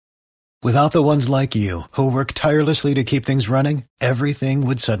Without the ones like you, who work tirelessly to keep things running, everything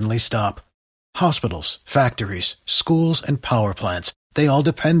would suddenly stop. Hospitals, factories, schools, and power plants, they all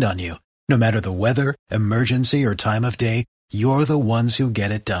depend on you. No matter the weather, emergency, or time of day, you're the ones who get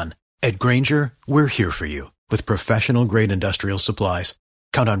it done. At Grainger, we're here for you with professional-grade industrial supplies.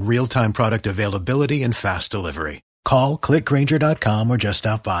 Count on real-time product availability and fast delivery. Call, click Grainger.com, or just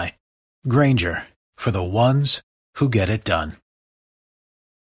stop by. Grainger, for the ones who get it done.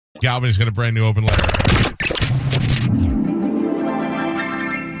 Galvin has got a brand new open letter.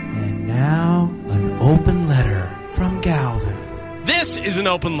 And now, an open letter from Galvin. This is an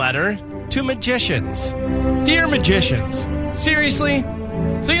open letter to magicians. Dear magicians, seriously?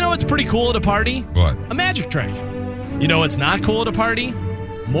 So you know what's pretty cool at a party? What? A magic trick. You know what's not cool at a party?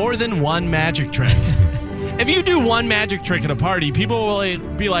 More than one magic trick. If you do one magic trick at a party, people will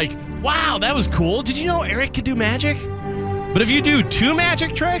be like, wow, that was cool. Did you know Eric could do magic? But if you do two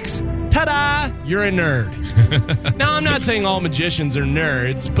magic tricks, ta-da, you're a nerd. Now, I'm not saying all magicians are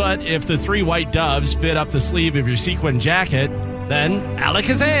nerds, but if the 3 white doves fit up the sleeve of your sequin jacket, then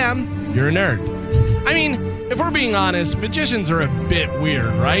alakazam, you're a nerd. I mean, if we're being honest, magicians are a bit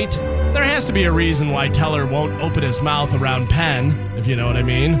weird, right? There has to be a reason why Teller won't open his mouth around Penn, if you know what I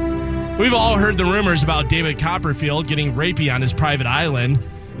mean. We've all heard the rumors about David Copperfield getting rapey on his private island.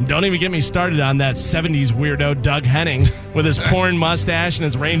 Don't even get me started on that 70s weirdo Doug Henning with his porn mustache and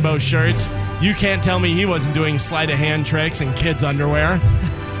his rainbow shirts. You can't tell me he wasn't doing sleight-of-hand tricks in kids' underwear.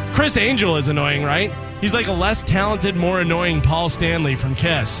 Chris Angel is annoying, right? He's like a less talented, more annoying Paul Stanley from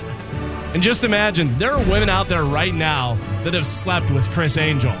Kiss. And just imagine, there are women out there right now that have slept with Chris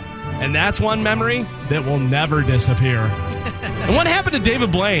Angel. And that's one memory that will never disappear. And what happened to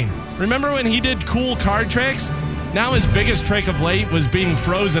David Blaine? Remember when he did cool card tricks? Now his biggest trick of late was being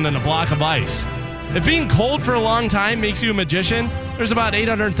frozen in a block of ice. If being cold for a long time makes you a magician, there's about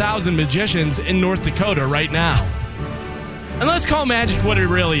 800,000 magicians in North Dakota right now. And let's call magic what it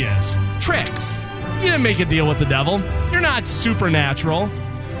really is. Tricks. You didn't make a deal with the devil. You're not supernatural.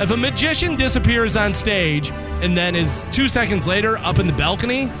 If a magician disappears on stage and then is 2 seconds later up in the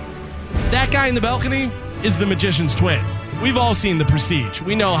balcony, that guy in the balcony is the magician's twin. We've all seen The Prestige.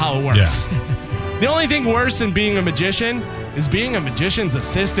 We know how it works. Yeah. The only thing worse than being a magician is being a magician's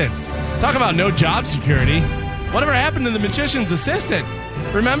assistant. Talk about no job security. Whatever happened to the magician's assistant?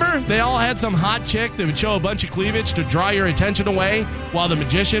 Remember, they all had some hot chick that would show a bunch of cleavage to draw your attention away while the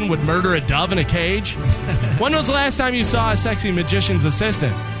magician would murder a dove in a cage? When was the last time you saw a sexy magician's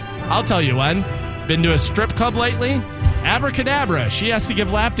assistant? I'll tell you when. Been to a strip club lately? Abracadabra, she has to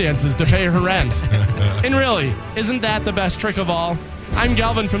give lap dances to pay her rent. And really, isn't that the best trick of all? I'm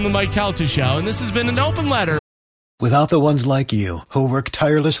Galvin from the Mike Calta Show, and this has been an open letter. Without the ones like you, who work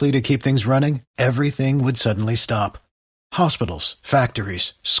tirelessly to keep things running, everything would suddenly stop. Hospitals,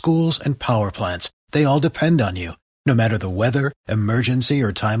 factories, schools, and power plants, they all depend on you. No matter the weather, emergency,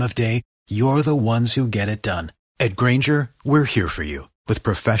 or time of day, you're the ones who get it done. At Grainger, we're here for you with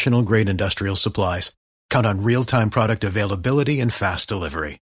professional-grade industrial supplies. Count on real-time product availability and fast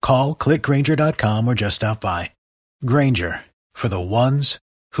delivery. Call, click Grainger.com, or just stop by. Grainger, for the ones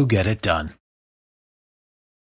who get it done.